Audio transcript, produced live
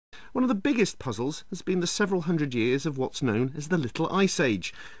One of the biggest puzzles has been the several hundred years of what's known as the Little Ice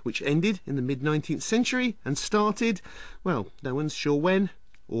Age, which ended in the mid-19th century and started, well, no one's sure when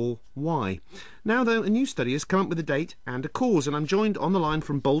or why. Now, though, a new study has come up with a date and a cause, and I'm joined on the line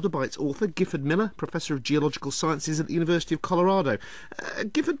from Boulder by its author, Gifford Miller, Professor of Geological Sciences at the University of Colorado.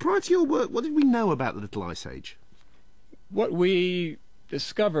 Gifford, prior to your work, what did we know about the Little Ice Age? What we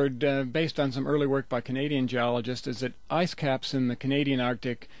discovered, based on some early work by Canadian geologists, is that ice caps in the Canadian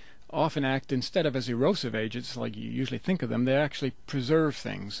Arctic often act, instead of as erosive agents like you usually think of them, they actually preserve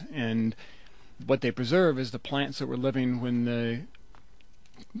things. And what they preserve is the plants that were living when the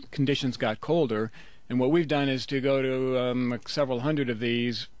conditions got colder. And what we've done is to go to several hundred of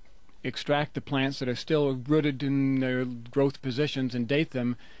these, extract the plants that are still rooted in their growth positions and date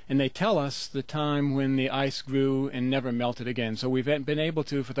them, and they tell us the time when the ice grew and never melted again. So we've been able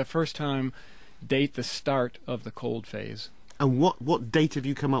to, for the first time, date the start of the cold phase. And what date have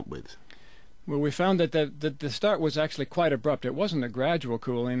you come up with? Well, we found that the start was actually quite abrupt. It wasn't a gradual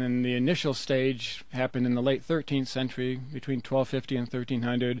cooling, and the initial stage happened in the late 13th century, between 1250 and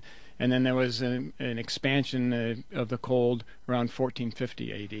 1300, and then there was an expansion of the cold around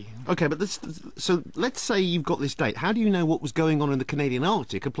 1450 AD. Okay, but so let's say you've got this date. How do you know what was going on in the Canadian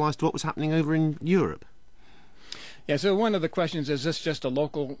Arctic applies to what was happening over in Europe? Yeah, so one of the questions is this just a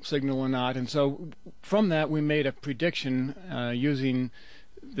local signal or not? And so from that we made a prediction using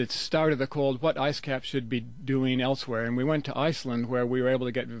the start of the cold, what ice caps should be doing elsewhere. And we went to Iceland, where we were able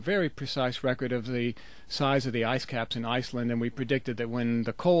to get a very precise record of the size of the ice caps in Iceland, and we predicted that when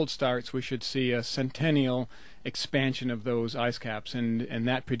the cold starts we should see a centennial expansion of those ice caps, and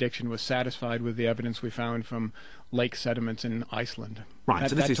that prediction was satisfied with the evidence we found from lake sediments in Iceland. Right,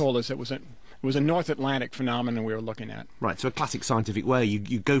 that told us it was a North Atlantic phenomenon we were looking at. Right, so a classic scientific way.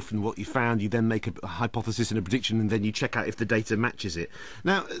 You go from what you found, you then make a hypothesis and a prediction, and then you check out if the data matches it.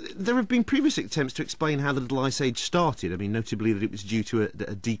 Now, there have been previous attempts to explain how the Little Ice Age started. I mean, notably that it was due to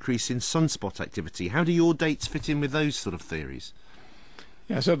a decrease in sunspot activity. How do your dates fit in with those sort of theories?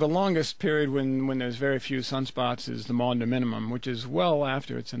 Yeah, so the longest period when there's very few sunspots is the Maunder minimum, which is well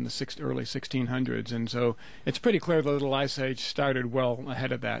after. It's in the early 1600s, and so it's pretty clear the Little Ice Age started well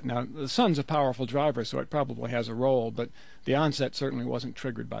ahead of that. Now, the sun's a powerful driver, so it probably has a role, but the onset certainly wasn't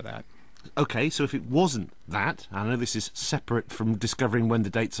triggered by that. Okay, so if it wasn't that, I know this is separate from discovering when the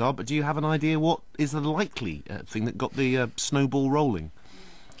dates are, but do you have an idea what is the likely thing that got the snowball rolling?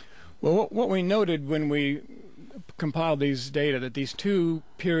 Well, what we noted when we compiled these data, that these two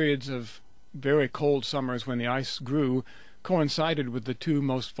periods of very cold summers when the ice grew coincided with the two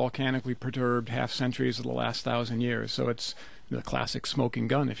most volcanically perturbed half-centuries of the last 1,000 years. So it's the classic smoking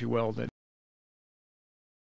gun, if you will, that